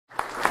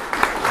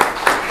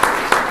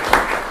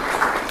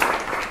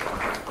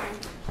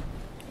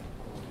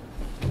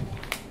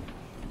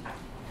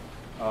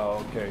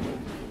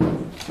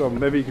So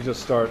maybe you could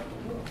just start.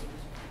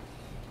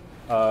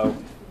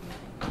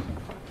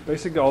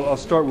 Basically, I'll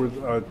start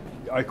with,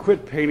 I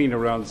quit painting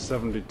around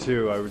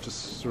 72. I was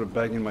just sort of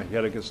banging my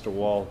head against a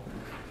wall.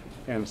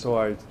 And so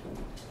I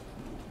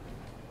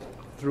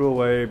threw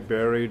away,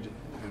 buried,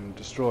 and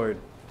destroyed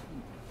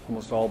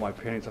almost all my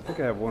paintings. I think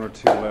I have one or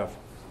two left,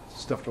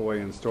 stuffed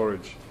away in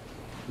storage.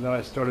 And then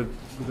I started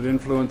with the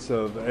influence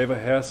of Eva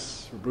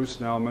Hess, Bruce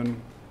Nauman,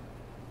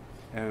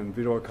 and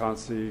Vito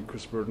Aconci,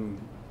 Chris Burton,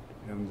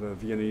 and the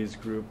Viennese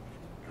group,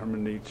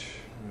 Herman Nietzsche,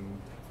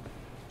 and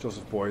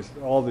Joseph Beuys,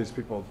 all these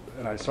people.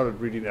 And I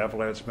started reading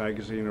Avalanche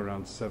magazine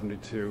around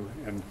 72.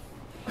 And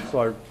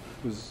so I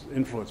was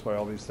influenced by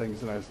all these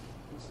things, and I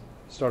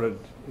started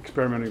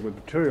experimenting with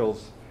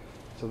materials.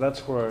 So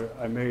that's where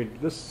I made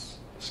this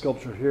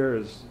sculpture here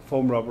is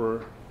foam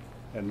rubber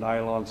and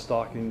nylon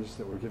stockings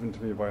that were given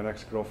to me by an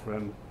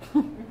ex-girlfriend.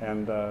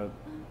 And I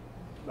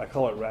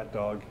call it Rat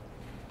Dog.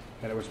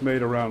 And it was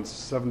made around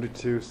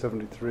 72,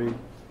 73.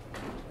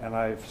 And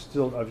I've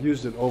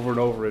used it over and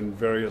over in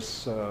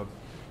various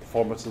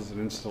performances and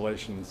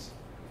installations.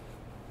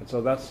 And so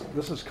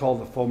this is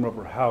called the Foam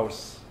Rubber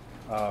House.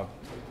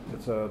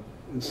 It's an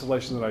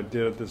installation that I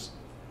did at this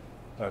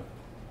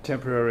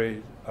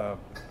temporary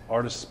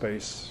artist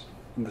space.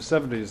 In the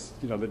 70s,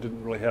 they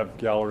didn't really have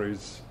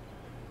galleries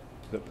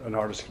that an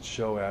artist could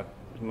show at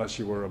unless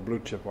you were a blue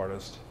chip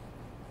artist.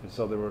 And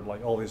so there were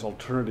like all these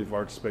alternative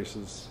art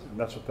spaces, and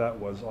that's what that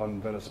was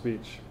on Venice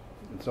Beach.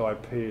 And so I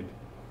paid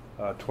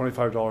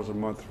 $25 a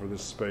month for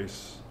this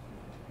space,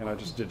 and I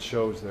just did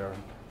shows there.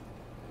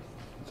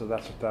 And so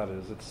that's what that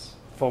is. It's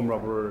foam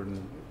rubber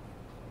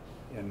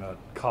and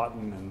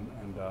cotton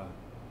and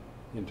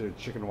into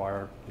chicken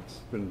wire. It's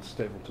been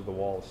stapled to the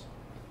walls.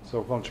 So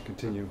why don't you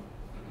continue?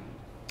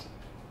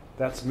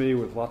 That's me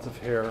with lots of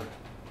hair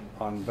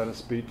on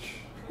Venice Beach,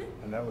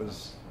 and that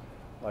was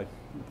like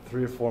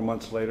 3 or 4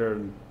 months later,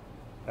 and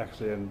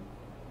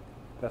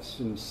that's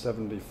in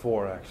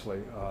 74 actually.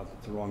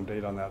 It's the wrong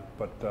date on that,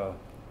 but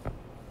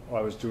I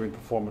was doing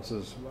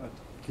performances. I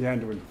began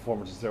doing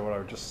performances there where I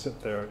would just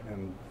sit there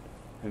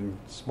and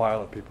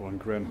smile at people and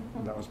grin.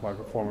 And that was my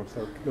performance.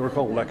 They were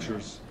called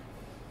lectures.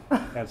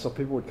 And so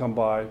people would come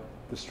by,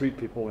 the street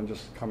people, and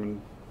just come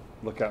and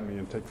look at me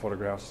and take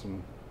photographs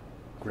and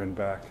grin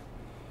back.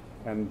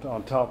 And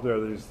on top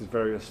there's these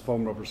various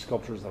foam rubber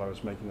sculptures that I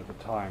was making at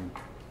the time.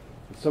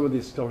 And some of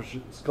these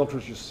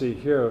sculptures you see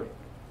here,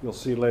 you'll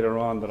see later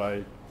on that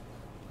I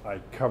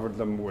covered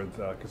them with,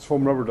 because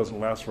foam rubber doesn't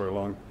last very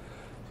long,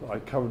 so I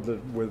covered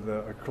it with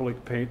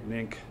acrylic paint and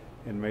ink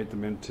and made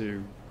them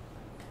into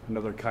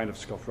another kind of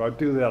sculpture. I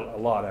do that a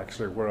lot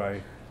actually, where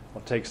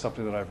I'll take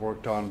something that I've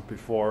worked on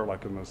before,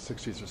 like in the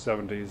 60s or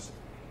 70s,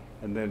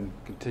 and then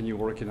continue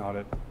working on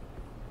it,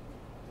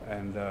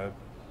 and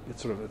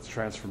it's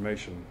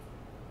transformation.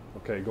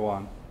 Okay, go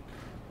on.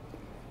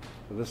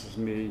 So this is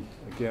me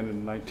again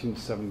in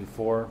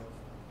 1974,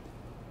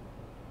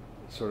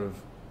 sort of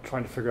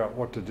trying to figure out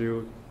what to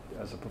do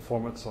as a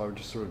performance. So I was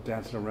just sort of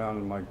dancing around,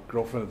 and my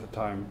girlfriend at the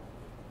time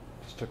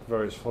just took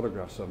various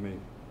photographs of me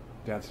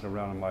dancing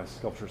around in my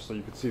sculpture. So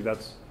you can see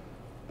that's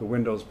the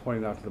windows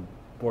pointing out to the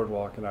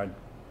boardwalk, and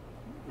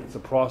it's a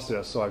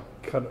process. So I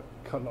cut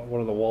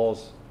one of the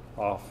walls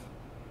off,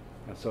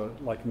 and so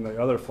like in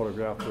the other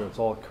photograph where it's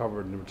all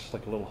covered and it's just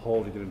like a little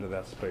hole to get into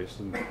that space,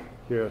 and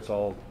here it's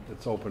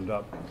opened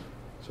up.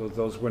 So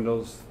those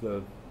windows,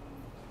 the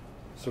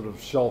sort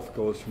of shelf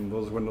goes from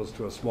those windows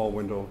to a small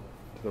window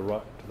to the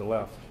right, to the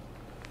left.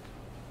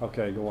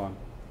 Okay, go on.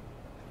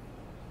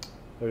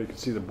 There you can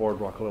see the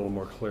boardwalk a little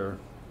more clear.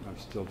 I'm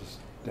still just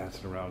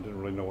dancing around, didn't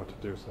really know what to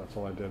do, so that's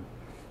all I did.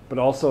 But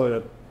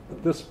also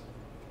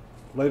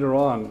later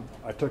on,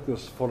 I took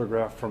this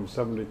photograph from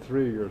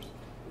 73 or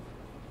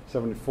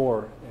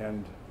 74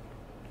 and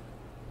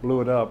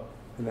blew it up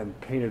and then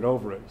painted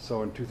over it.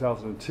 So in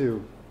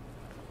 2002,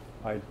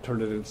 I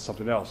turned it into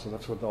something else. So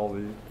that's what all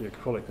the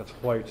acrylic, that's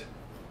white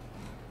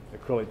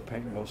acrylic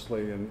paint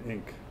mostly, and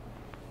ink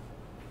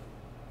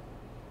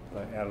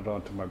that I added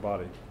onto my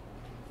body.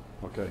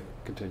 Okay,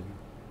 continue.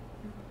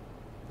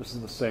 This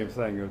is the same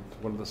thing.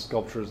 It's one of the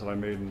sculptures that I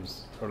made in the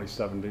early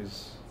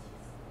 70s.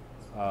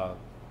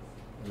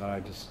 And I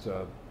just,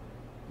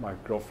 my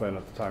girlfriend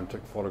at the time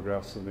took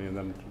photographs of me, and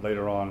then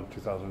later on in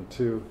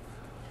 2002,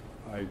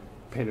 I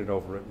painted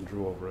over it and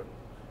drew over it.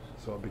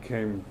 So it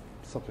became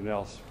something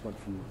else, went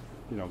from,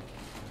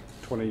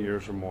 20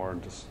 years or more,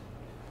 and just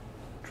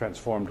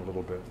transformed a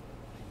little bit.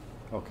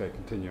 Okay,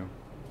 continue.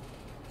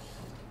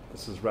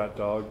 This is Rat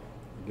Dog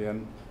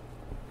again.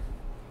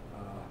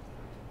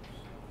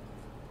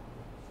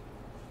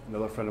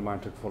 Another friend of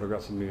mine took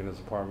photographs of me in his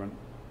apartment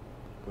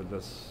with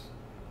this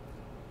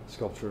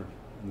sculpture.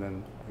 And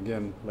then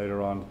again,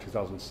 later on,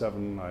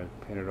 2007, I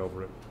painted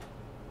over it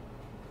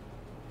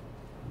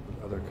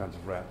with other kinds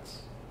of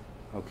rats.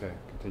 Okay,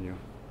 continue.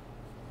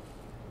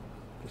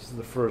 This is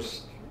the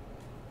first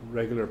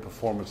regular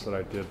performance that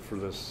I did for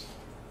this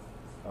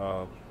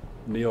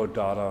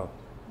Neo-Dada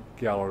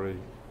gallery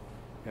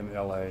in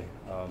LA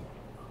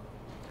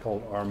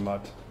called Our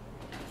Mutt.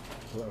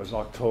 So that was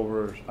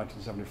October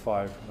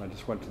 1975, and I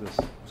just went to this,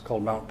 it was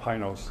called Mount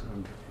Pinos,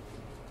 and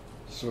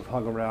sort of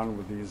hung around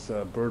with these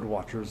bird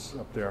watchers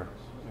up there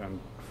and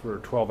for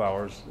 12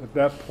 hours. At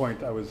that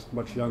point, I was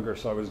much younger,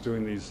 so I was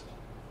doing these,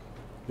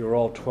 they were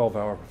all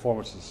 12-hour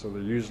performances, so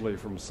they're usually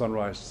from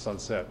sunrise to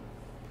sunset.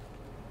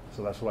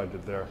 So that's what I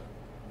did there.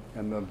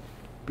 And the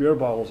beer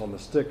bottles on the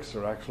sticks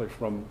are actually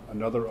from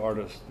another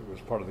artist that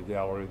was part of the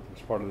gallery, that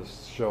was part of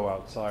this show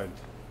outside.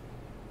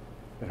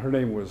 And her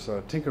name was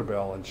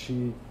Tinkerbell, and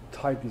she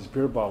tied these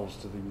beer bottles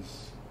to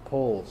these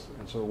poles.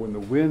 And so when the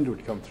wind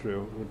would come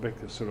through, it would make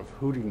this sort of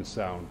hooting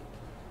sound,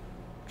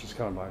 which is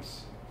kind of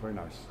nice, very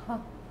nice. Huh.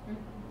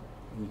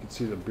 And you can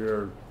see the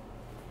beer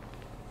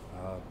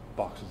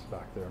boxes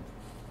back there.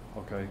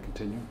 Okay,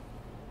 continue.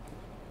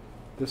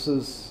 This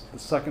is the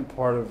second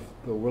part of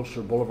the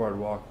Wilshire Boulevard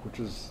Walk, which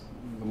is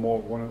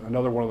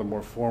another one of the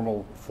more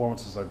formal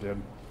performances I did.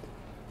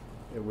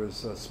 It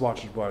was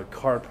sponsored by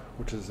CARP,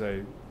 which is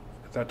at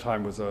that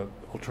time was a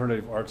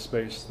alternative art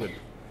space that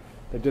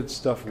they did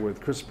stuff with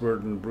Chris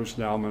Burden, Bruce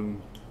Nauman,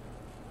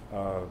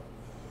 a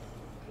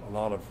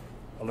lot of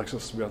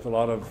Alexis Smith, a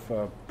lot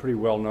of pretty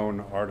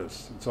well-known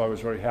artists. And so I was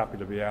very happy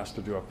to be asked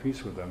to do a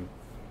piece with them.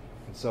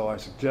 And so I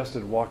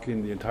suggested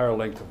walking the entire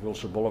length of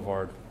Wilshire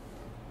Boulevard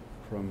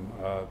from,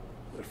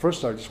 at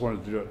first I just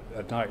wanted to do it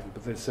at night,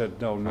 but they said,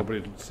 no,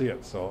 nobody would see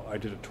it. So I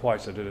did it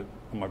twice. I did it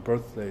on my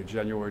birthday,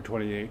 January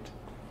 28,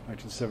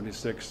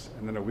 1976,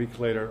 and then a week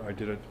later I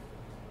did it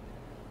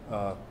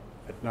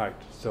at night.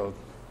 So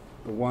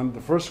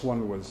the first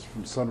one was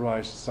from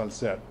sunrise to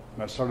sunset.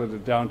 And I started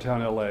at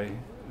downtown LA,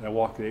 and I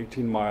walked the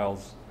 18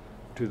 miles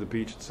to the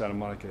beach at Santa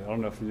Monica. I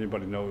don't know if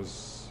anybody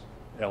knows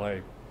LA,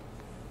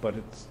 but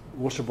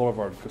Wilshire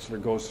Boulevard sort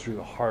of goes through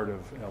the heart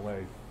of LA.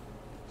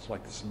 It's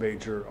like this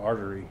major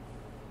artery.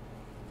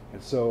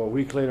 And so a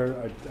week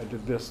later, I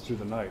did this through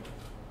the night.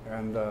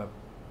 And the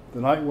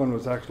night one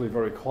was actually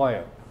very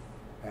quiet.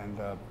 And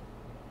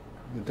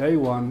the day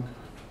one,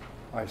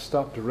 I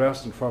stopped to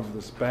rest in front of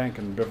this bank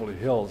in Beverly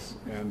Hills,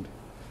 and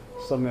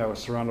suddenly I was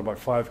surrounded by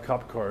 5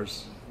 cop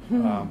cars.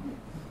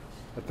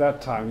 At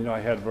that time, you know, I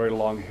had very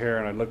long hair,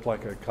 and I looked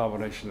like a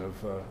combination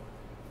of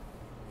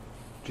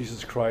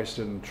Jesus Christ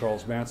and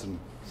Charles Manson.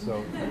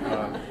 So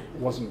it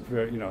wasn't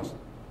very, you know,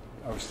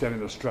 I was standing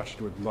there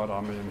stretched with mud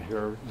on me and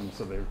hair, and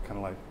so they were kind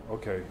of like,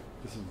 okay,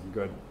 this isn't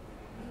good.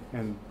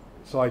 And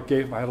so I had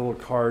a little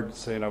card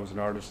saying I was an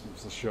artist, it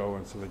was a show,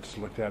 and so they just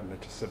looked at it and they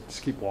just said,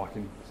 just keep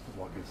walking,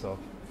 so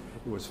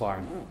it was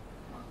fine.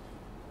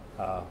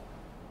 And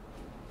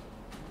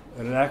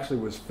it actually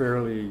was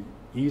fairly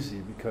easy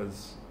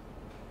because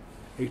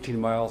 18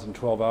 miles in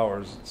 12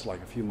 hours, it's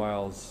like a few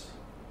miles,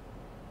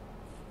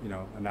 you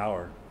know, an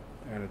hour,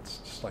 and it's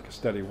just like a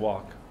steady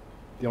walk.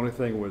 The only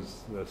thing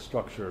was the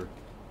structure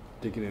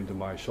digging into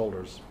my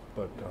shoulders,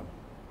 but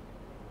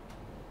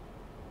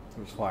it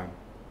was fine.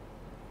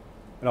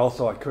 And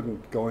also I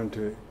couldn't go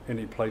into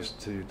any place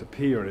to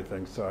pee or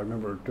anything, so I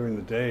remember during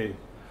the day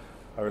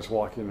I was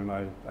walking and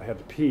I had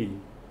to pee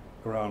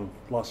around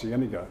La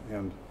Cienega,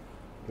 and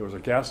there was a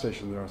gas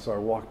station there, so I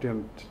walked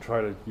in to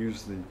try to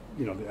use the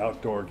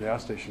outdoor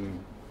gas station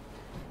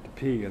to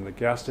pee, and the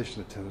gas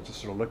station attendant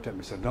just sort of looked at me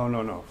and said,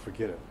 no,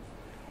 forget it.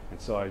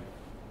 And so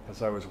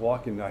as I was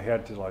walking, I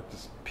had to like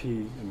just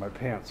pee in my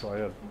pants, so I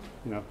had,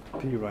 you know,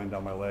 pee running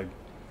down my leg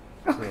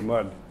through the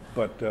mud.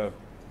 But,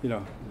 you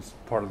know, it's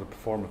part of the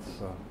performance,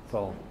 so it's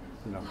all,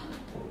 you know.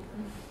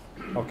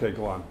 Okay,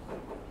 go on.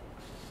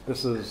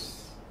 This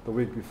is the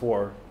week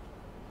before,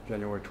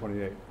 January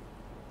 28th,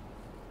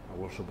 on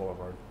Wilshire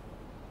Boulevard.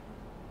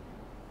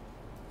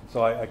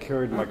 So I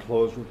carried my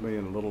clothes with me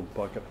in a little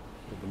bucket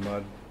with the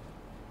mud.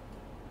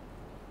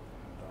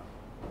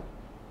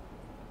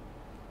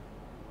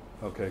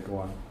 Okay, go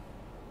on.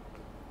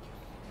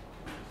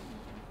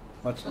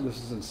 This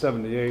is in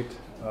 '78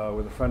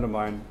 with a friend of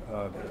mine.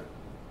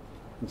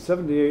 In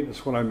 '78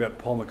 is when I met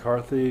Paul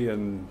McCarthy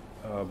and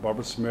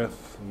Barbara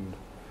Smith and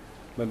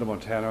Linda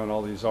Montano and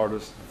all these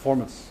artists,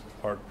 performance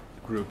art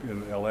group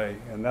in LA.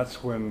 And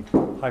that's when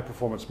High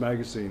Performance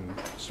Magazine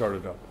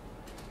started up.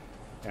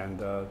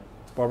 And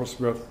Barbara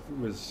Smith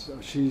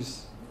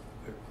she's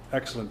an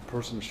excellent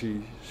person.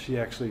 She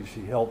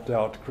helped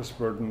out Chris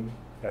Burden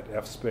at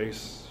F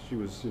Space. She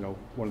was, you know,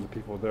 one of the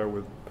people there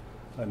with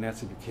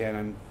Nancy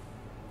Buchanan,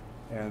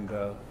 and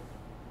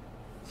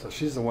so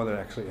she's the one that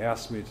actually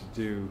asked me to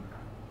do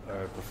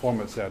a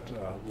performance at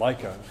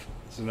Leica.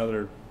 It's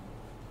another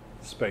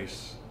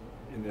space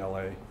in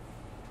LA,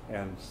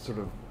 and sort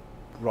of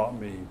brought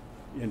me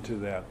into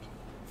that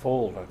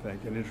fold, I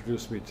think, and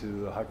introduced me to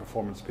the high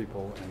performance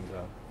people, and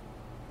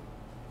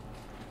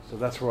so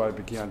that's where I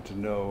began to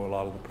know a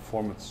lot of the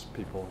performance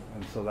people,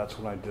 and so that's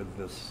when I did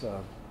this.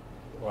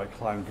 Where I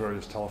climbed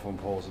various telephone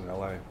poles in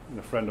LA. And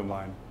a friend of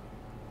mine,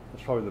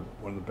 that's probably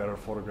one of the better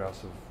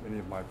photographs of any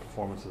of my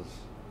performances,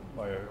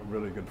 by a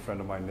really good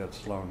friend of mine, Ned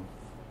Sloan.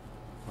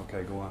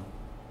 Okay, go on.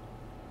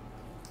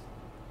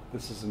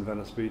 This is in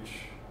Venice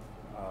Beach.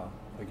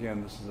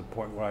 Again, this is a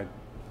point where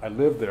I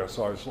lived there,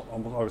 so I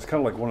was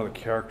kind of like one of the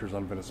characters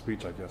on Venice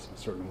Beach, I guess, in a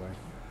certain way.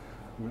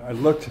 I mean, I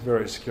looked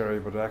very scary,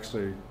 but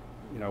actually,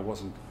 you know, I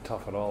wasn't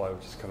tough at all. I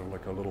was just kind of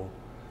like a little,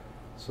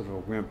 sort of a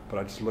wimp, but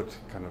I just looked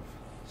kind of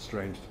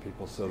strange to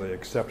people, so they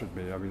accepted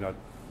me. I mean,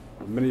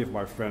 many of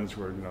my friends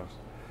were, you know,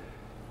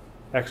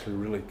 actually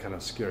really kind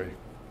of scary,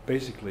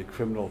 basically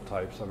criminal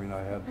types. I mean,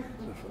 I had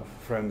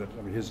a friend that,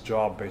 I mean, his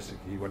job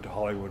basically, he went to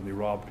Hollywood and he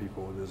robbed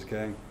people with his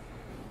gang,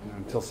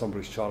 until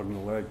somebody shot him in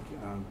the leg.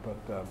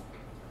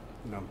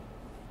 You know,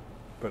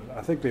 but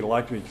I think they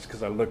liked me just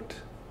because I looked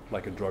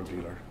like a drug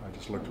dealer. I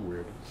just looked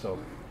weird. So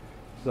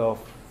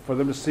for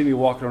them to see me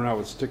walking around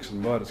with sticks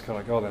and mud, it's kind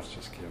of like, oh, that's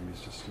just Kim.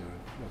 He's just, you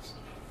know,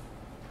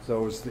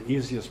 so it was the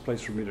easiest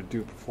place for me to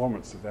do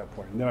performance at that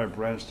point. And then I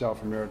branched out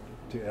from there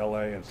to LA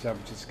and San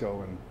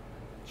Francisco and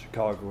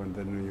Chicago and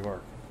then New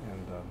York.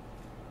 And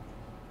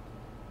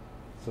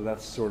so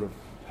that's sort of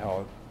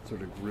how it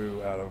sort of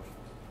grew out of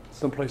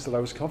some place that I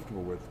was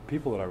comfortable with,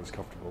 people that I was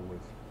comfortable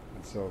with.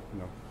 And so, you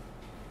know,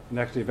 and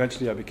actually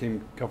eventually I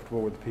became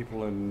comfortable with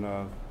people in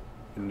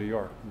New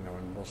York, you know,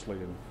 and mostly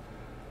in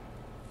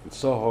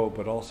Soho,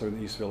 but also in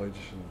the East Village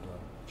and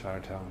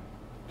Chinatown,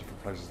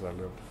 different places that I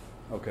lived.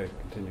 Okay,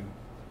 continue.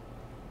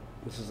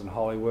 This is in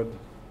Hollywood.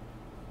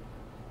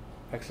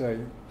 Actually,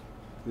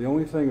 the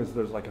only thing is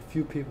there's like a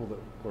few people that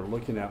were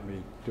looking at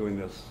me doing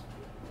this.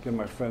 Again,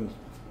 my friend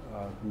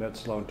Ned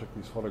Sloan took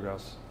these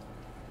photographs.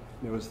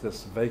 It was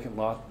this vacant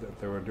lot that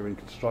they were doing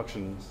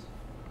constructions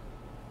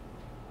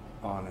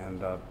on,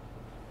 and I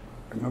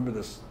remember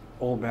this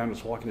old man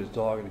was walking his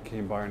dog and he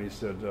came by and he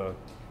said,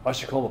 I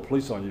should call the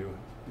police on you.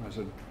 And I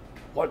said,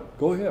 what?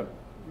 Go ahead.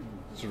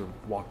 He sort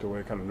of walked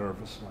away kind of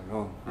nervous, like,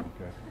 oh,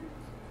 okay.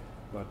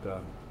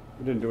 But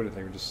we didn't do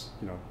anything, we just,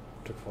 you know,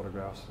 took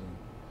photographs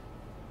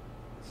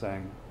and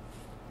sang.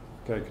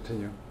 Okay,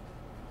 continue.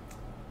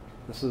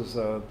 This is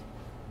a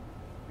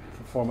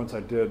performance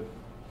I did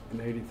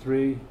in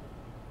 '83.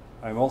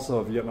 I'm also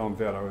a Vietnam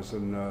vet. I was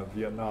in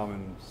Vietnam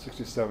in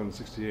 '67,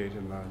 '68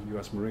 in the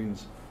US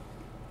Marines.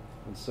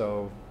 And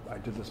so I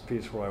did this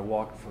piece where I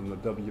walked from the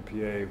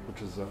WPA,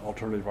 which is an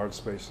alternative art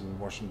space in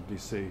Washington,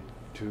 D.C.,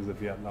 to the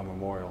Vietnam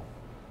Memorial.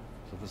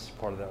 So this is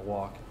part of that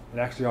walk.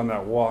 And actually on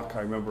that walk,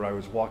 I remember I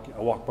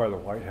walked by the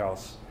White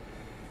House,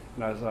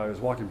 and as I was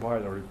walking by,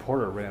 the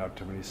reporter ran up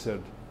to me and he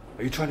said,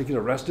 are you trying to get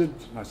arrested?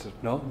 And I said,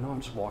 no,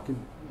 I'm just walking.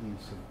 And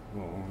he said,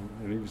 well,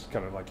 and he was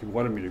kind of like, he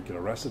wanted me to get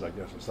arrested, I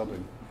guess, or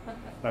something. And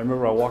I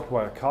remember I walked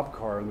by a cop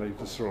car and they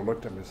just sort of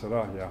looked at me and said,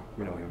 oh yeah,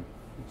 we know him.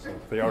 So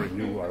they already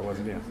knew who I was,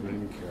 and they didn't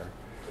even care.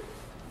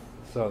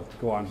 So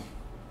go on.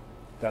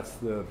 That's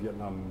the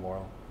Vietnam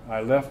Memorial.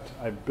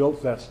 I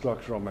built that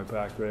structure on my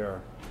back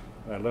there,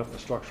 and I left the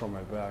structure on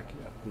my back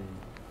at the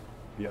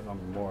Vietnam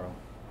Memorial.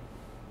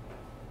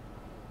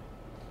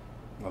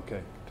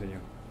 Okay, continue.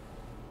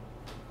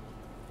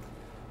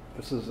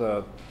 This is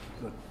the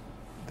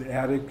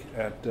attic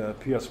at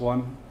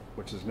PS1,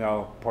 which is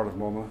now part of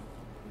MoMA.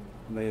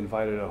 And they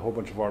invited a whole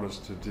bunch of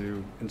artists to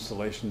do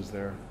installations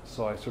there.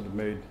 So I sort of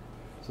made,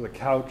 so the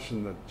couch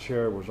and the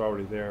chair was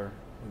already there,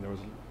 and there was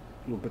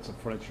little bits of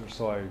furniture,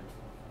 so I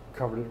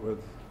covered it with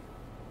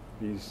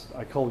these,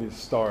 I call these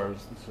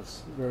stars. It's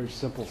just very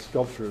simple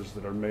sculptures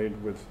that are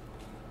made with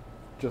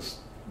just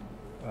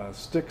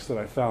sticks that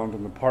I found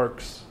in the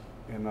parks,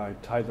 and I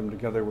tied them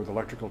together with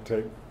electrical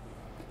tape.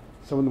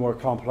 Some of the more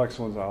complex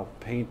ones I'll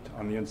paint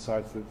on the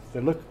inside. So they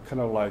look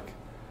kind of like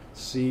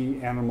sea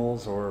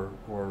animals or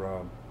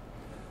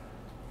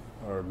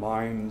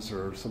mines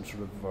or some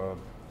sort of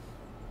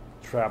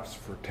traps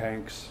for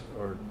tanks,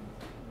 or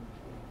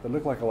they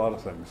look like a lot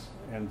of things.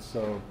 And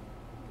so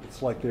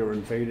it's like they were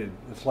invaded.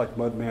 It's like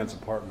Mudman's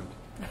apartment.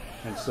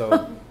 And so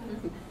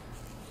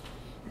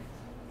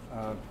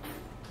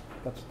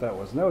that's what that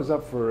was. And that was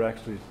up for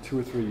actually 2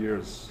 or 3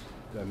 years,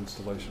 that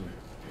installation.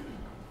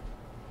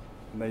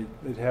 And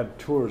they'd had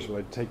tours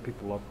where they'd take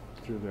people up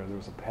through there. There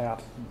was a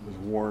path that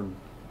was worn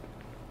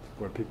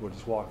where people would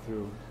just walk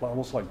through,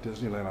 almost like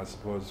Disneyland, I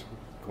suppose,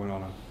 going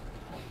on an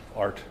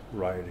art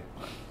ride.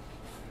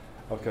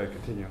 Okay,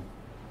 continue.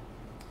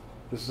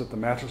 This is at the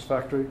Mattress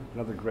Factory,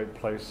 another great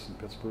place in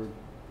Pittsburgh.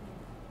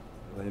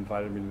 They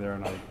invited me there,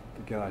 and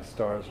I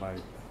stars, and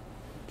I'm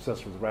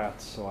obsessed with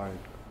rats, so I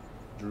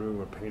drew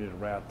or painted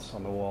rats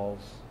on the walls,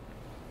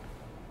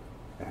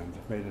 and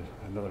made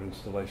another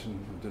installation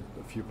and did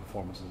a few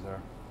performances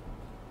there.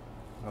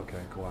 Okay,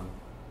 go on.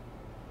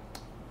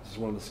 This is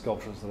one of the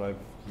sculptures that I've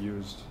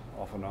used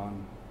off and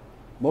on.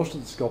 Most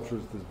of the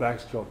sculptures, the back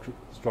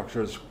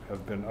structures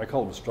have been, I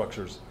call them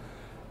structures,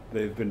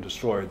 they've been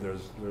destroyed.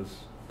 There's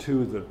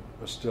 2 that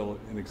are still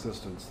in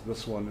existence.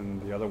 This one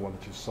and the other one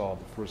that you saw,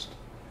 the first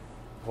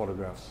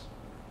photographs.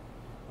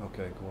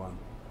 Okay, go on.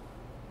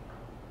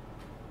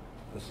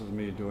 This is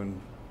me doing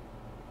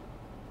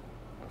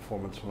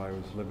performance when I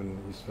was living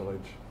in the East Village.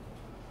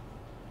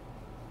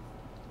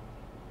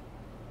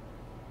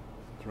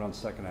 It's around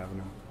 2nd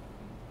Avenue.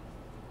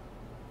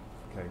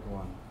 Okay, go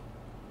on.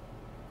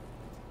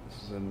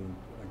 This is in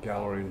a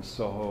gallery in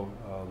Soho,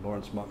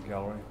 Lawrence Monk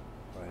Gallery.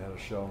 I had a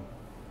show.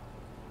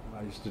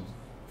 I used to,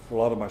 for a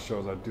lot of my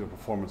shows, I'd do a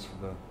performance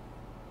for the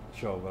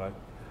show, but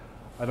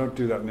I don't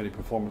do that many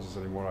performances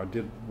anymore. I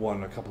did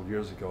one a couple of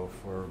years ago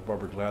for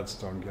Barbara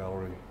Gladstone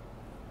Gallery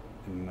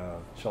in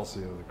Chelsea,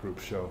 the group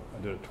show.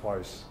 I did it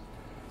twice.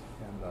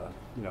 And,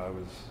 you know, I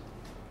was,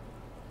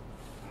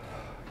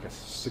 I guess,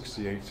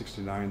 68,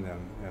 69 then.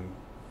 And,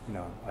 you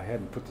know, I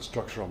hadn't put the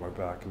structure on my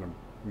back in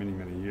many,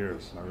 many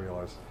years. And I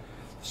realized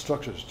the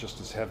structure is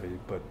just as heavy,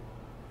 but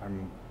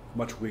I'm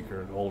much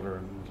weaker and older,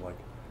 and like,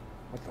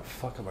 what the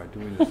fuck am I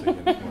doing this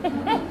again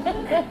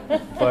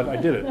for? But I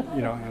did it,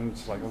 you know, and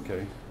it's like,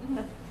 okay.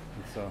 And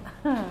so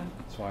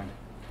it's fine.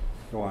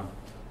 Go on.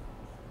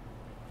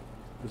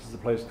 This is a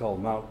place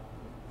called Mount,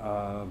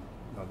 no,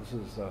 this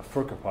is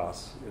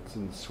Furkapass. It's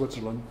in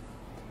Switzerland.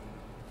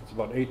 It's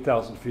about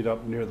 8,000 feet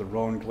up near the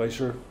Rhone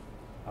Glacier.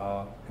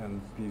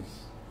 And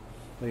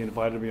they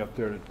invited me up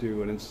there to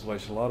do an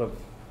installation. A lot of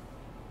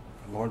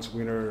Lawrence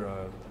Weiner,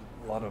 a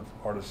lot of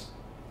artists.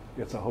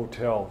 It's a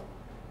hotel.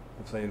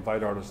 If they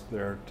invite artists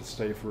there to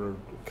stay for a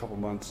couple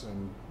months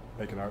and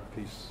make an art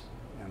piece.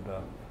 And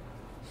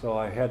so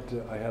I had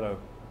a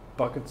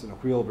buckets and a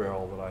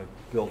wheelbarrow that I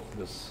built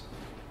this.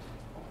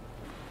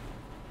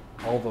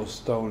 All those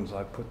stones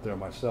I put there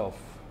myself.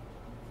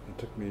 It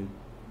took me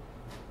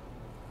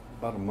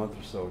about a month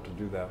or so to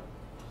do that.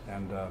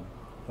 And then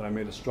I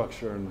made a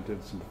structure and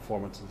did some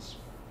performances.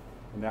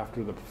 And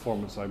after the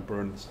performance, I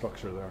burned the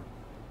structure there.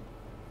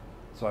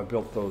 So I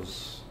built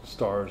those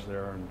stars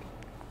there, and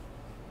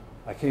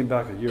I came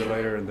back a year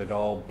later and they'd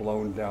all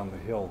blown down the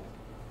hill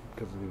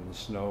because of the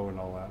snow and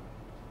all that.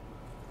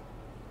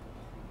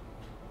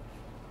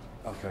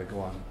 Okay, go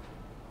on.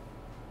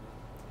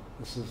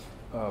 This is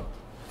a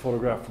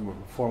photograph from a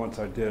performance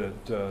I did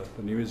at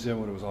the museum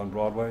when it was on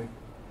Broadway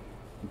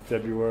in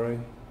February.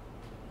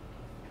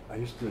 I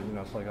used to, you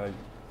know, it's like the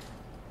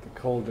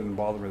cold didn't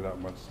bother me that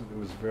much. It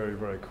was very,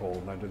 very cold,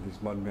 and I did these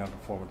Mudman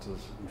performances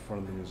in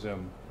front of the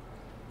museum.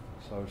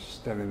 So I was just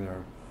standing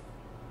there.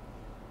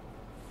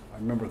 I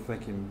remember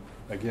thinking,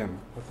 again,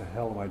 what the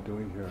hell am I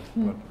doing here?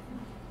 But,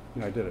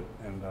 you know, I did it.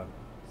 And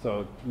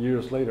so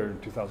years later, in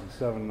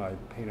 2007, I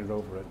painted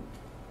over it.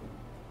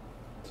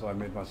 So I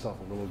made myself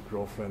a little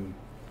girlfriend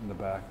in the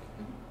back.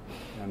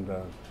 And,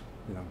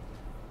 you know,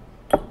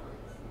 sort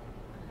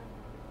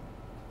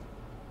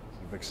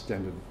of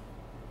extended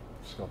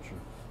sculpture.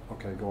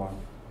 Okay, go on.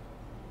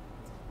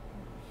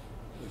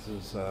 This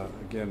is,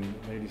 again,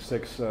 in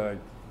 '86. I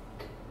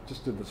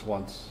just did this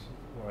once,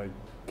 where I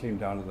came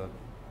down to the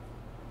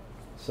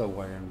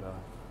subway and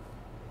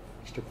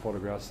just took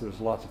photographs. There's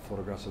lots of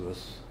photographs of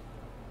this.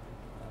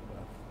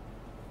 And,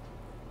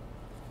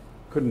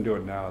 couldn't do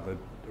it now. They'd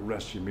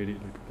arrest you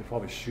immediately. They'd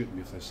probably shoot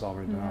me if they saw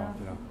me now.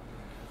 You know.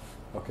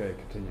 Okay,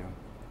 continue.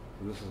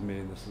 So this is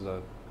me. This is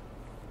a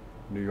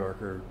New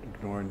Yorker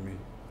ignoring me.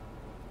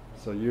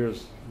 So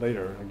years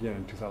later, again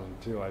in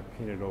 2002, I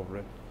painted over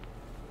it.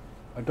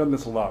 I've done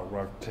this a lot,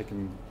 where I've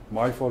taken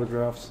my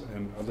photographs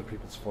and other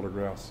people's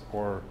photographs,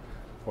 or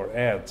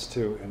ads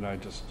too, and I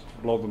just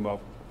blow them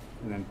up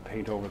and then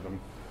paint over them,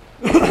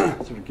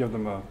 sort of give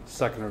them a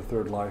second or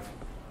third life.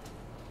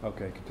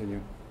 Okay,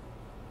 continue.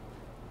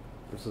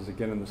 This is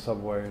again in the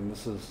subway, and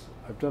this is,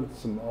 I've done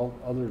some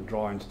other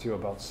drawings too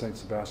about Saint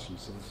Sebastian,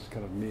 so this is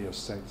kind of me as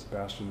Saint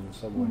Sebastian in the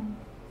subway.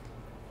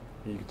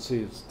 And you can see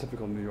it's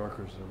typical New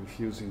Yorkers are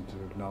refusing to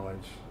acknowledge,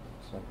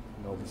 it's like,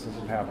 no, this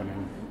isn't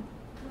happening.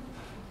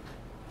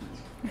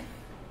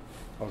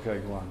 Okay,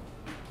 go on.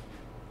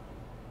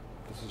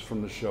 This is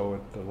from the show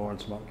at the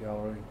Lawrence Mount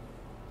Gallery.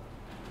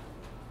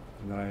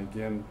 And then I,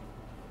 again,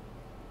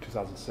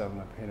 2007,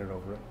 I painted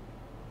over it.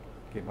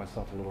 Gave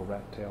myself a little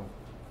rat tail.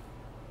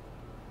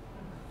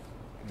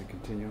 Can I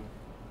continue?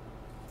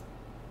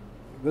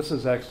 This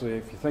is actually,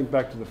 if you think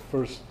back to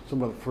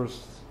some of the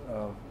first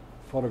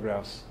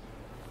photographs,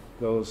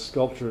 those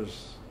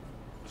sculptures,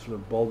 sort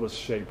of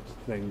bulbous-shaped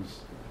things,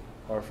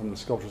 are from the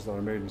sculptures that I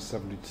made in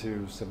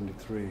 '72,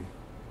 '73.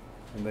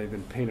 And they've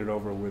been painted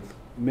over with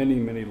many,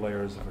 many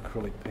layers of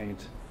acrylic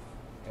paint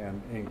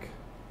and ink.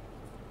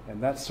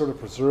 And that sort of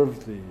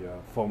preserved the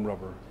foam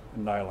rubber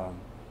and nylon,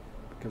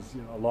 because,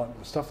 you know, a lot of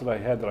the stuff that I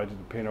had that I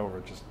didn't paint over,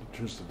 it just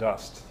turns to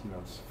dust. You know,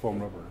 it's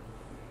foam rubber.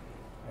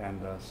 And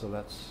so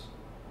that's,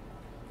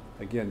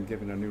 again,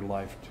 giving a new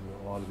life to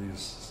a lot of these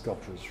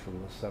sculptures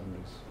from the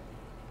 '70s.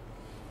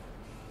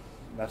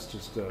 That's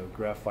just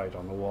graphite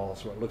on the wall,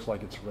 so it looks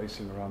like it's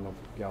racing around the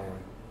gallery.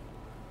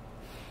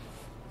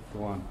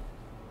 Go on.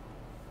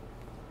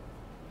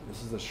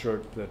 This is a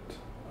shirt that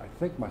I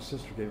think my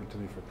sister gave it to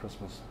me for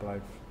Christmas, but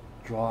I've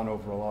drawn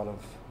over a lot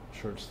of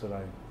shirts that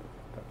I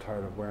got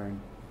tired of wearing.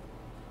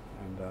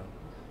 And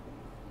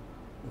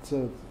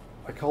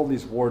I call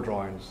these war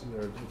drawings.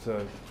 It's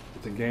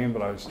a game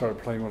that I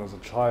started playing when I was a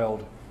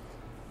child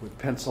with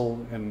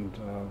pencil and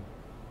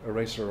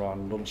eraser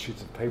on little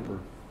sheets of paper.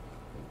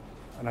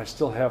 And I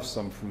still have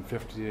some from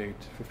 '58,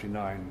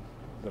 '59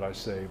 that I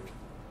saved.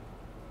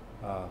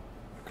 A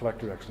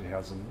collector actually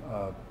has them.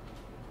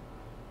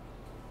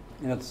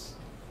 And it's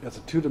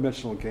a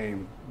two-dimensional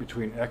game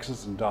between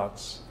X's and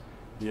dots.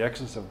 The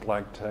X's have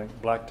black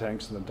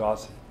tanks, and the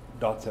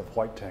dots have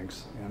white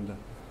tanks. And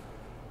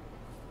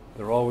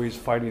they're always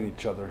fighting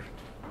each other.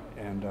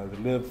 And they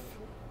live,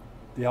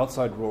 the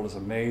outside world is a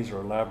maze or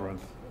a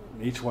labyrinth,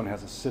 and each one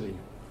has a city.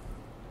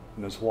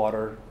 And there's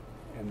water,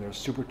 and there's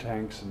super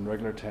tanks and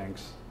regular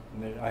tanks.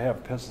 And I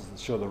have pencils that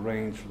show the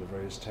range for the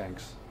various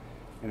tanks.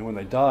 And when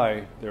they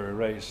die, they're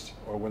erased,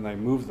 or when they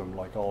move them,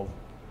 like I'll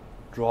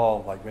draw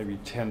like maybe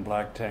 10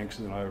 black tanks,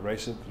 and then I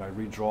erase it, and I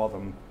redraw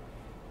them.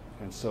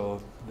 And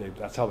so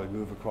that's how they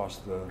move across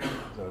the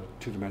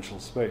two-dimensional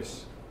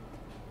space.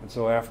 And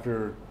so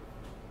after,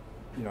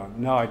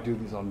 now I do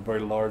these on very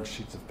large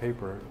sheets of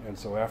paper, and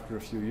so after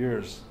a few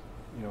years,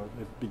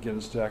 it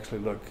begins to actually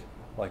look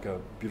like a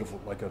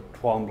beautiful, like a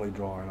Twombly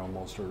drawing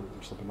almost, or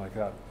something like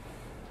that.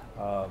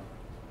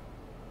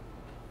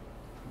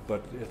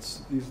 But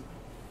this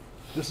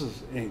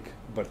is ink,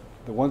 but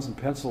the ones in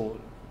pencil,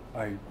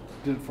 I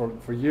did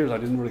for years. I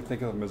didn't really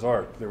think of them as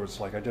art. There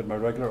was like, I did my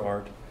regular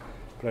art,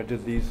 but I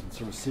did these in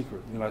sort of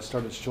secret. And I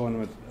started showing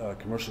them at a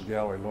commercial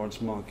gallery,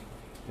 Lawrence Monk,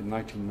 in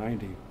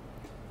 1990.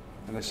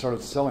 And they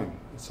started selling.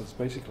 So it's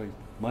basically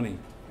money.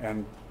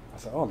 And I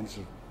thought, oh, these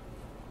are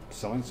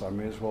selling, so I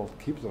may as well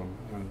keep them.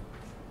 And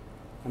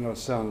I know it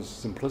sounds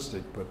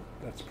simplistic, but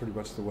that's pretty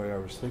much the way I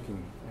was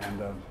thinking.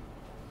 And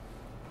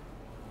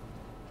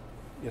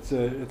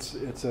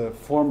it's a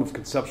form of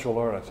conceptual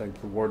art, I think,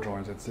 the war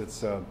drawings.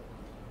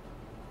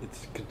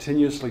 It's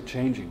continuously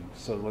changing,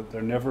 so that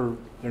they're never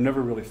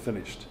really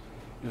finished.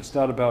 It's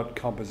not about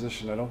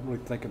composition. I don't really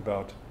think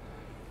about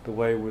the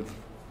way with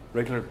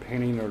regular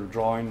painting or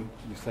drawing,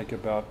 you think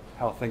about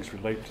how things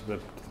relate to the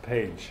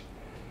page.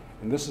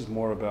 And this is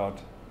more about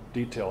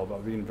detail,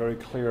 about being very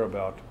clear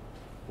about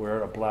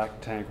where a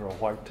black tank or a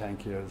white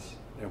tank is,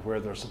 and where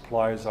their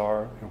supplies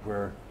are, and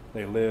where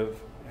they live,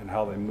 and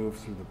how they move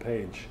through the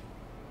page.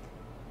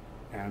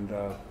 And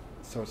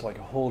so it's like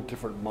a whole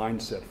different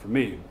mindset for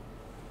me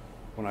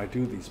when I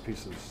do these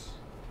pieces.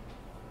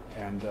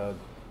 And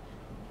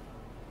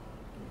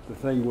the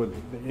thing with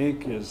the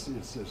ink is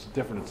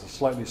different. It's a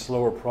slightly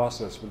slower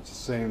process, but it's the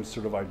same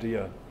sort of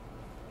idea.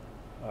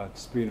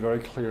 It's being very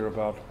clear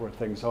about where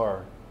things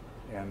are.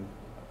 And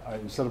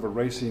instead of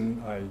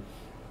erasing, I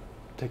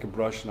take a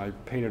brush and I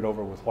paint it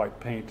over with white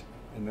paint,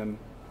 and then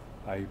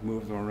I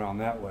move them around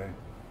that way.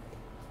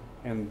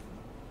 And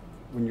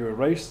when you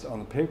erase on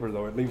the paper,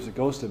 though, it leaves a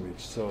ghost image.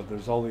 So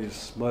there's all these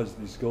smuds,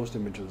 these ghost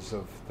images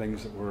of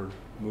things that were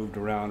moved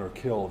around or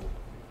killed.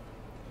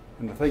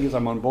 And the thing is,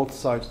 I'm on both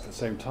sides at the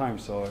same time,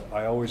 so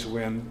I always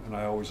win and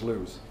I always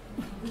lose.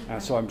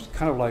 And so I'm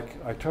kind of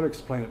like, I try to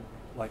explain it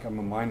like I'm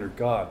a minor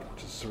god,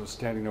 just sort of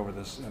standing over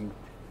this, and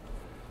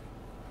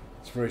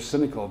it's very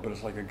cynical, but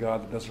it's like a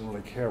god that doesn't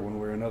really care one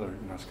way or another.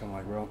 It's kind of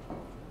like, well,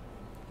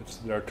 it's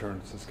their turn.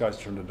 It's this guy's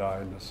turn to die,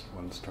 and this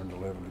one's turn to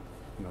live,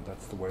 and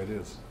that's the way it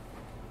is.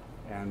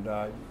 And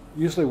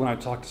usually when I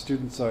talk to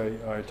students,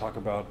 I talk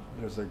about,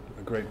 there's a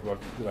great book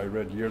that I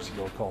read years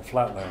ago called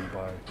Flatland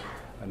by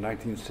a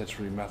 19th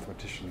century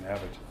mathematician,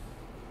 Abbott.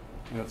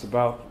 And it's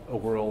about a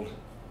world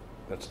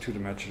that's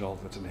two-dimensional,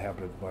 that's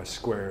inhabited by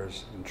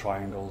squares and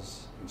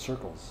triangles and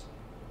circles.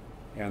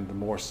 And the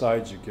more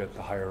sides you get,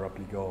 the higher up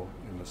you go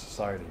in the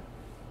society.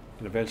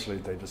 And eventually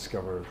they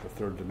discover the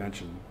third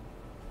dimension.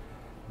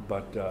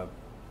 But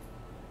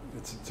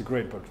it's a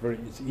great book.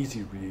 It's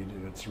easy read,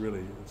 and it's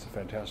a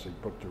fantastic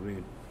book to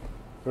read.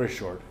 Very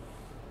short,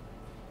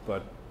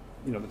 but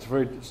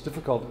it's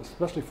difficult,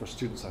 especially for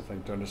students, I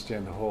think, to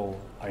understand the whole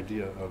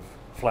idea of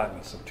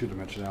flatness, of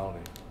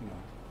two-dimensionality.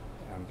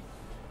 And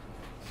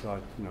so I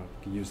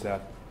can use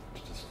that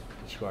to just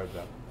describe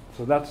that.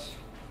 So that's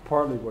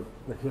partly what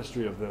the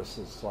history of this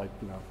is like.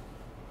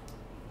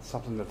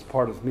 Something that's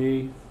part of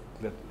me.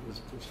 That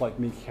is, it's like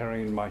me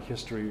carrying my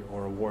history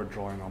or a war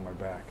drawing on my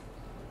back,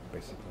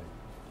 basically.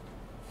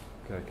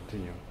 Okay,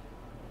 continue.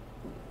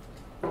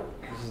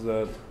 This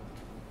is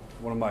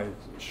one of my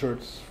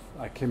shirts.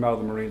 I came out of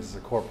the Marines as a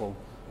corporal,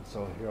 and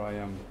so here I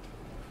am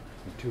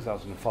in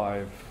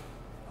 2005.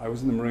 I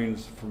was in the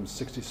Marines from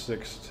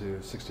 66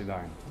 to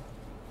 69.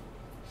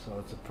 So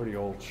it's a pretty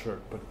old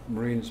shirt, but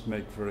Marines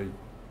make very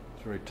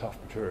tough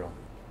material.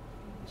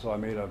 So I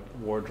made a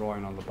war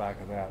drawing on the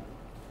back of that.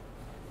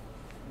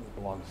 It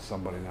belongs to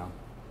somebody now.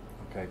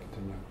 Okay,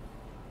 continue.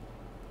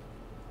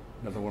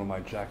 Another one of my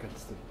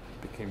jackets that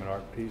became an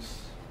art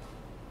piece.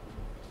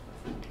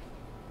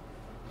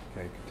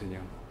 Okay,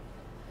 continue.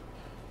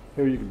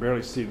 Here you can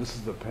barely see, this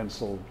is the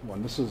pencil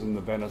one. This was in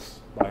the Venice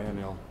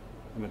Biennial,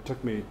 and it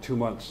took me 2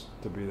 months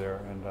to be there.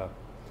 And the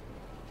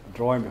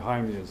drawing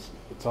behind me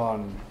it's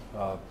on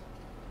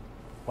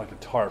like a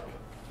tarp.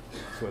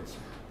 So it's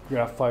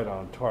graphite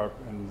on a tarp,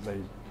 and they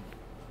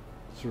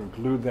sort of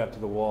glued that to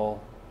the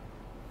wall,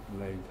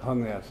 and they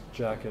hung that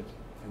jacket,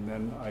 and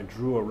then I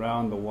drew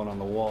around the one on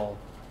the wall.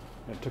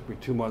 And it took me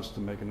 2 months to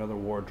make another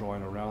war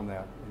drawing around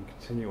that and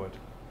continue it.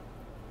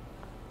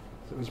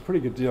 So it was a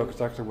pretty good deal,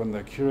 because actually when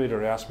the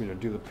curator asked me to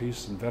do the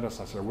piece in Venice,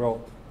 I said,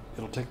 well,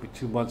 it'll take me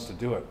 2 months to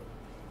do it.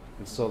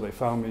 And so they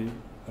found me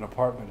an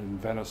apartment in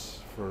Venice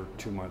for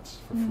 2 months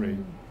for free,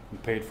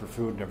 and paid for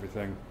food and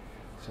everything.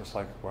 So it's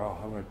like, wow,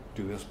 I'm going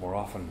to do this more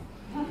often.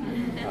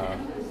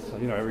 So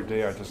every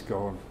day I just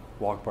go and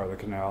walk by the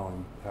canal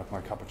and have my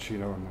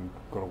cappuccino and then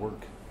go to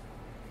work.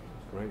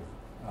 great.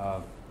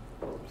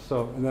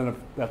 So, and then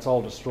that's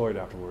all destroyed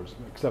afterwards,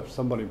 except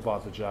somebody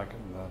bought the jacket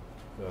and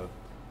the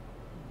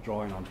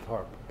drawing on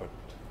tarp, but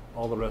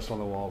all the rest on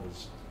the wall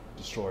was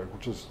destroyed,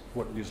 which is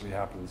what usually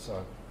happens.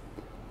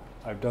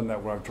 I've done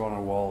that where I've drawn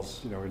on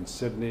walls, in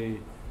Sydney,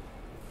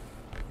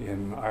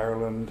 in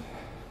Ireland,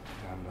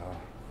 and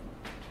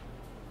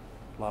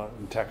a lot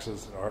in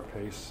Texas at Art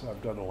Pace.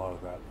 I've done a lot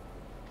of that.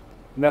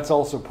 And that's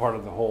also part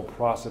of the whole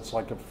process. It's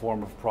like a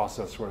form of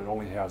process where it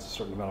only has a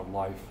certain amount of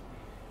life,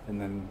 and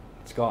then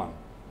it's gone.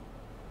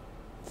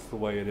 It's the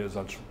way it is,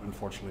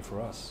 unfortunately for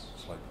us.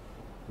 It's like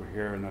we're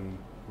here and then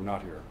we're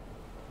not here.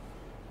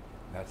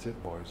 That's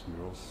it, boys and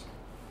girls.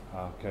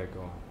 Okay,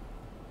 go on.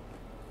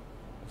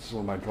 This is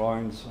one of my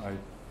drawings.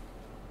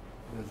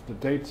 There's the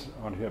dates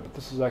on here, but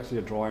this is actually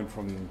a drawing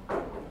from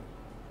the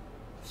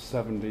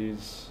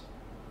 70s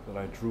that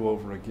I drew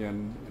over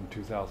again in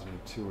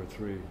 2002 or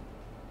 3. And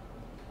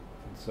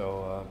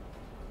so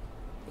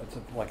that's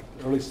like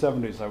early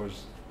 70s. I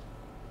was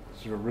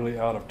sort of really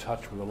out of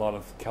touch with a lot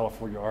of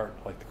California art,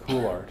 like the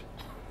cool art.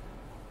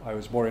 I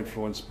was more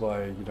influenced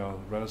by,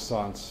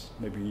 Renaissance,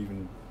 maybe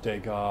even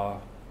Degas,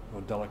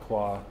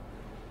 Delacroix,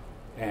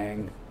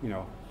 Ang,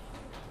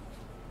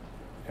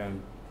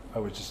 and I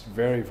was just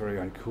very, very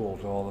uncool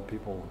to all the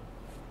people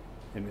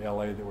in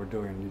LA that were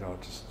doing,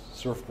 just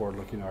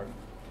surfboard-looking art.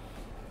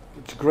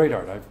 It's great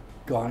art. I've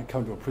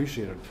come to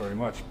appreciate it very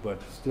much,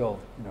 but still,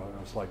 I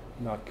was like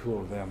not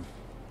cool to them.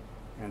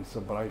 And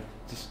so, but I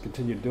just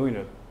continued doing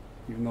it,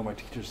 even though my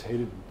teachers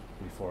hated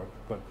me for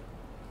it.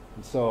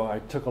 And so I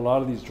took a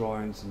lot of these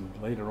drawings and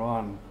later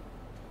on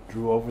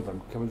drew over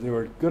them. They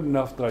were good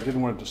enough that I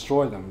didn't want to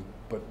destroy them,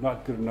 but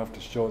not good enough to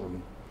show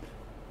them.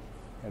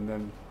 And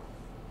then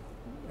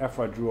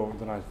after I drew over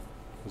them, I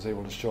was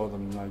able to show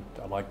them, and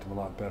I liked them a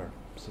lot better.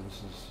 So this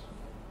is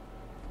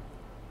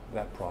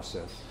that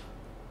process.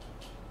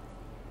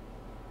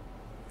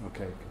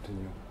 Okay,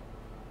 continue.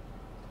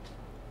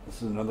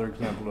 This is another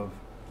example of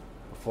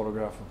a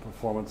photograph of a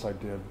performance I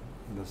did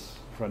in this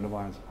friend of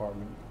mine's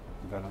apartment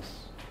in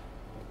Venice.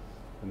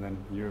 And then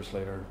years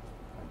later,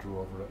 I drew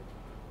over it.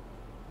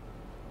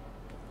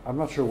 I'm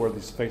not sure where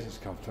these faces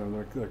come from.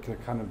 They're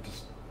kind of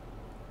just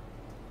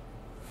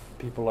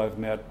people I've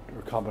met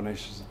or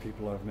combinations of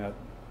people I've met.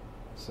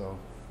 So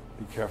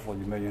be careful,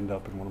 you may end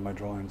up in one of my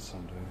drawings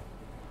someday.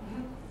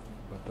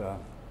 But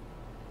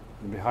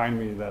and behind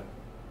me, that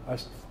I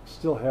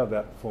still have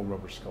that foam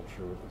rubber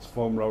sculpture. It's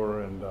foam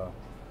rubber and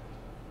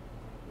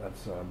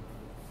that's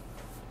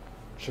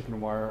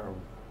chicken wire or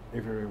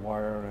aviary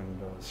wire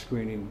and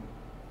screening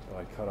that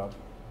I cut up,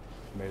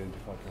 made into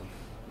like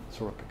a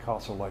sort of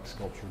Picasso-like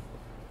sculpture.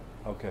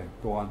 Okay,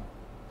 go on.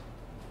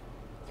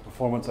 It's a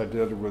performance I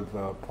did with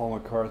Paul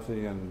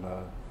McCarthy and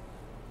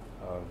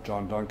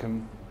John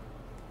Duncan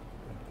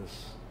at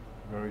this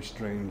very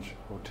strange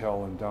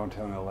hotel in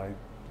downtown LA.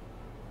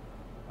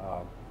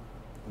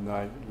 And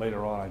then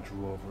later on I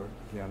drew over it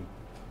again.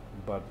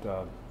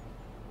 But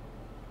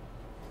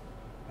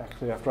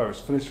actually after I was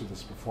finished with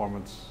this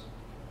performance,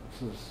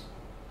 this is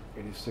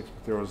 86,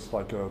 but there was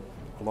like a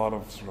lot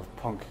of sort of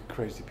punk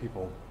crazy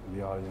people in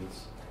the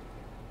audience.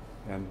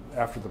 And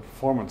after the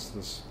performance,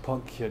 this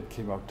punk kid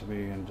came up to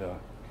me, and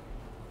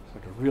he's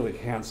like a really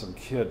handsome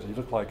kid. He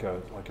looked like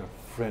a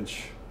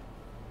French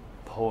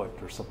poet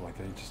or something like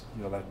that. He just,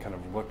 that kind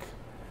of look.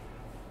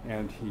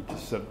 And he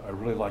just said, "I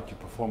really liked your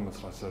performance."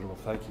 And I said, "Well,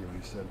 thank you."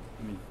 And he said,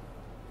 and he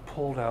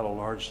pulled out a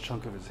large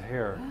chunk of his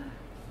hair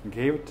and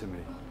gave it to me.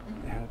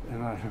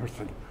 And I was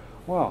thinking,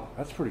 "Wow,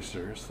 that's pretty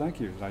serious. Thank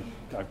you." And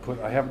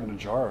I have it in a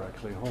jar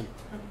actually at home.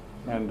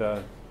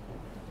 And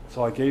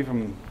so I gave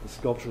him the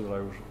sculpture that I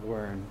was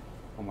wearing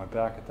on my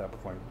back at that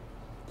point.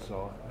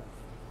 So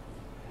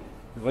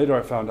later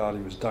I found out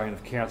he was dying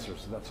of cancer,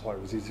 so that's why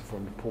it was easy for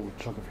him to pull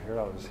a chunk of hair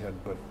out of his head.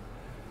 But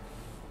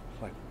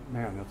like,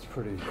 man, that's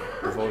pretty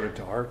devoted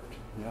to art.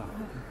 Yeah.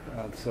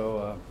 And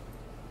so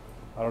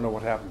I don't know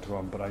what happened to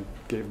him, but I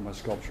gave him my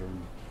sculpture,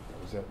 and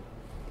that was it.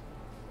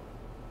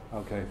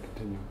 Okay,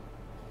 continue.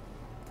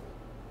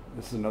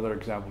 This is another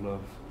example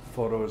of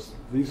photos.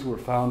 These were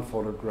found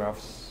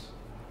photographs,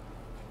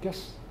 I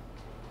guess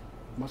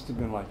it must have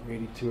been like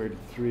 82,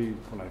 83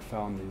 when I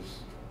found these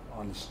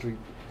on the street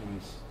in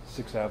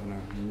 6th Avenue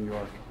in New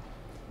York.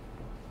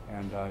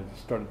 And I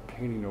started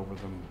painting over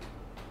them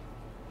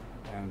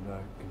and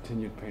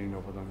continued painting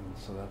over them. And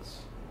so that's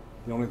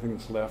the only thing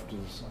that's left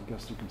is, I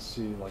guess you can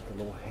see like a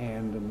little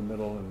hand in the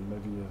middle and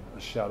maybe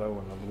a shadow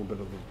and a little bit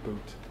of a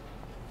boot.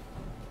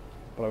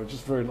 But I was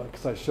just very lucky,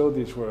 because I showed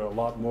these where a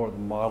lot more of the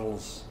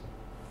models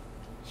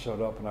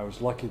showed up, and I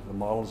was lucky that the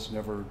models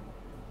never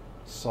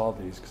saw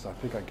these, because I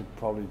think I could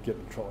probably get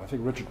in trouble. I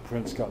think Richard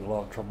Prince got in a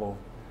lot of trouble.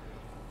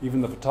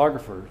 Even the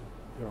photographer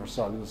never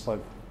saw it. It's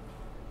like,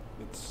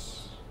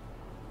 it's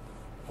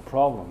a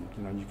problem.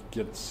 You could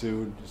get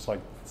sued. It's like,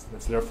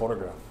 it's their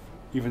photograph,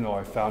 even though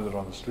I found it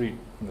on the street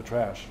in the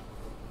trash.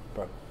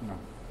 But,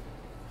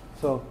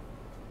 so,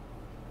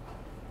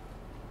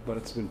 but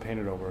it's been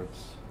painted over.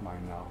 It's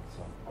mine now,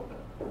 so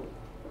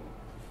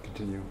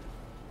continue.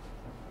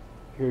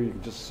 Here you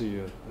can just see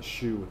a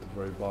shoe at the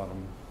very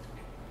bottom.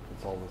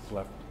 That's all that's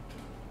left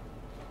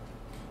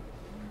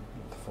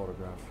with the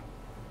photograph.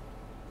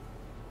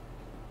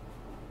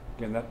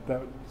 Again,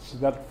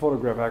 that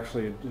photograph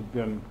actually had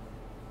been,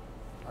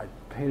 I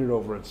painted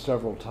over it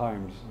several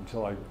times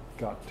until I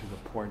got to the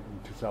point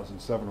in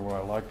 2007 where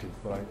I liked it.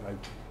 But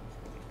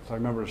so I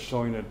remember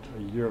showing it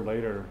a year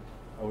later.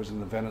 I was in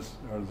the Venice,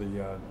 or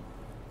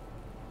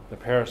the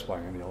Paris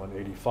Biennial in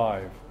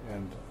 '85,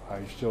 and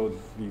I showed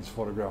these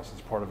photographs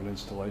as part of an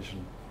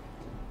installation.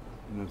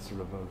 And it's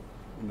sort of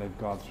and they've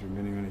gone through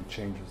many, many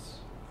changes.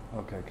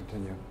 Okay,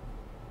 continue.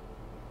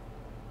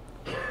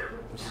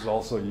 This is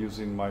also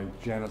using my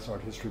Janet's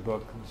art history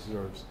book. These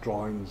are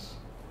drawings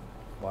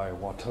by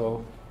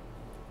Watteau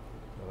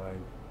that I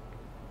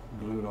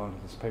glued onto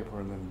this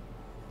paper and then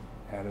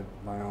added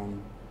my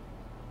own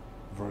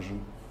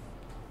version.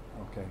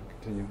 Okay,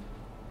 continue.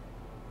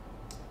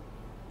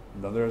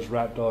 Now there's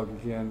Rat Dog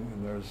again,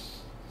 and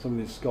there's some of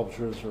these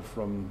sculptures are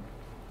from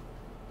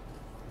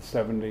the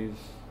 70s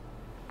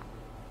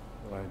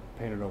that I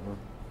painted over.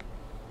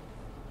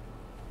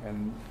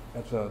 And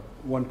at the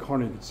one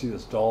corner you can see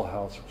this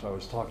dollhouse, which I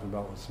was talking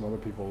about with some other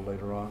people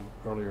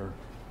earlier.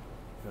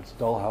 It's a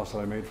dollhouse that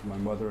I made for my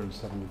mother in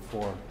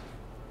 '74.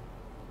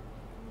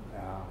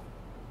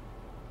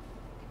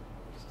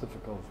 It's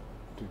difficult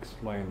to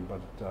explain,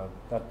 but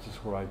that's just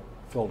where I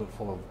filled it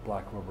full of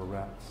black rubber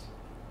rats.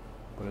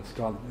 But it's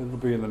gone. It'll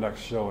be in the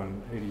next show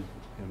in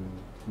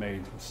May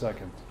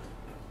 2nd,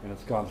 and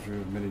it's gone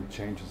through many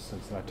changes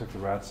since then. I took the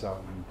rats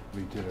out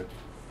and redid it,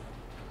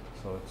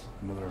 so it's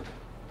another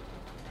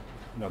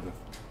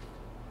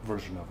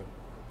version of it.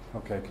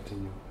 Okay,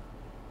 continue.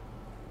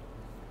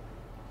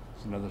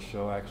 It's another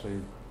show.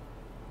 Actually,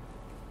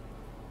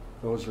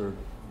 those are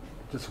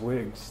just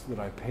wigs that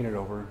I painted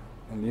over,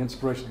 and the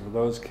inspiration for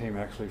those came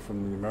actually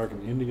from the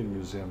American Indian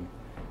Museum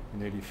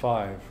in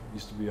 '85. It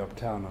used to be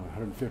uptown on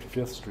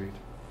 155th Street.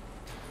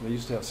 And they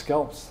used to have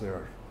scalps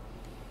there.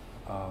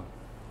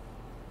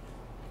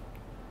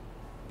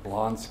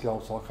 Blonde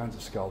scalps, all kinds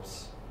of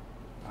scalps.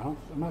 I'm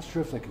not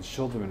sure if they can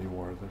show them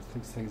anymore. I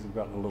think things have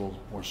gotten a little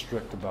more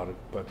strict about it,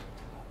 but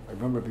I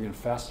remember being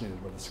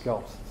fascinated by the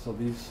scalps. So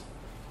these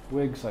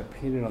wigs I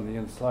painted on the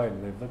inside,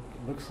 and it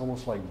looks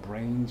almost like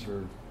brains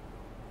or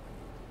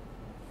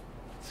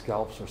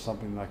scalps or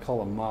something, and I call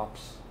them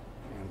mops.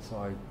 And so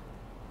I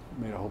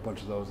made a whole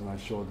bunch of those and I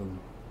showed them.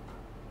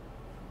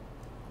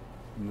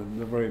 And then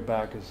the very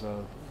back is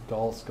a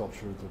doll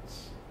sculpture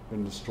that's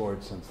been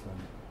destroyed since then.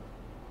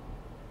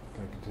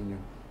 Okay, continue.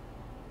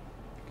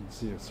 You can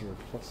see a sort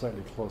of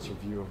slightly closer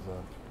view of the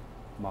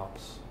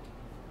mops.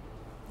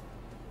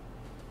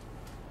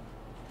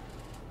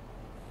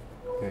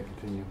 Okay,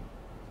 continue.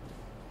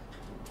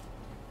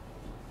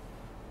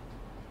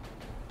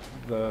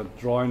 The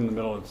drawing in the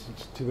middle,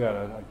 it's too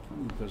bad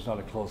there's not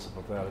a close-up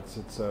of that.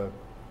 It's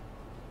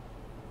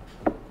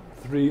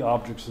three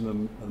objects in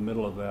the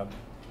middle of that,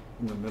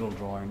 in the middle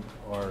drawing,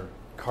 are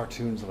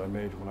cartoons that I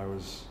made when I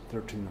was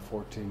 13 or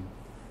 14.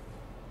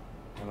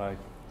 And I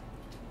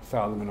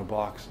found them in a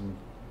box and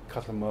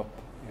cut them up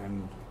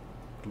and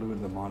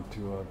glued them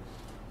onto a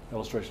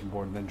illustration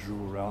board and then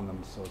drew around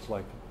them. So it's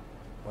like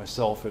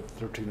myself at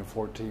 13 or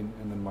 14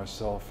 and then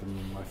myself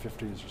in my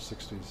 50s or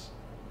 60s.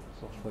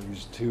 So I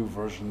used two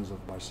versions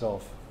of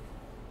myself.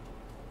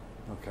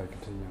 Okay,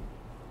 continue.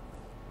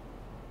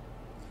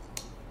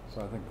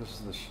 So I think this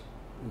is the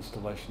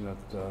installation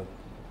at the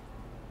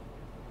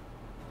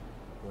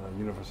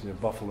University of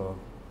Buffalo.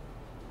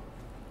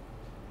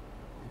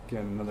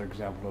 Again, another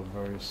example of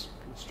various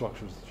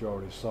structures that you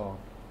already saw.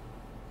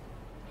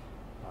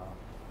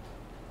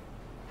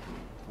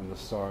 And the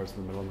stars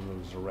in the middle of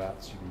those are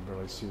rats. You can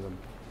barely see them.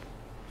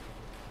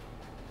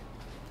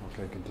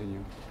 Okay,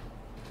 continue.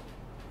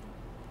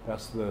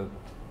 That's the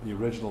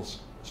original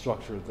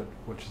structure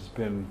which has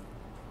been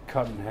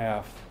cut in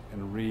half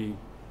and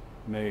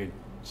remade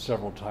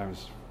several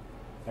times.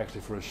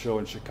 Actually, for a show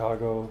in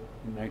Chicago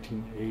in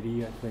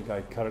 1980, I think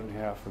I cut it in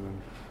half, and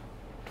then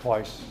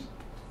twice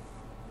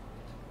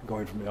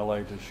going from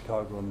LA to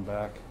Chicago and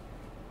back.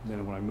 And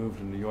then when I moved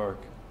to New York,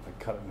 I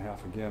cut it in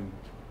half again.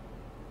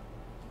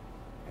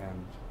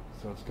 And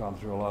so it's gone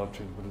through a lot of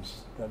change,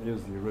 but that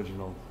is the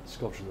original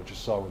sculpture that you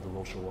saw with the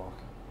Wilshire Walk.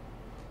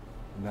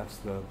 And that's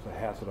the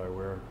hat that I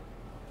wear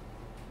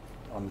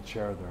on the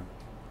chair there.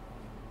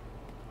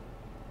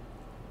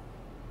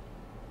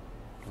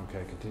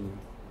 Okay, continue.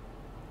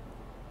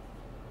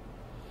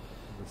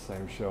 The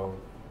same show,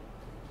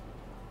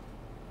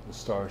 the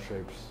star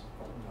shapes.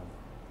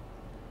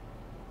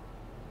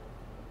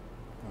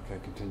 Okay,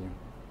 continue.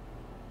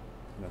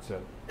 And that's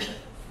it.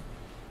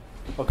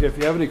 Okay, if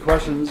you have any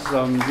questions,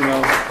 you're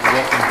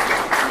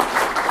welcome.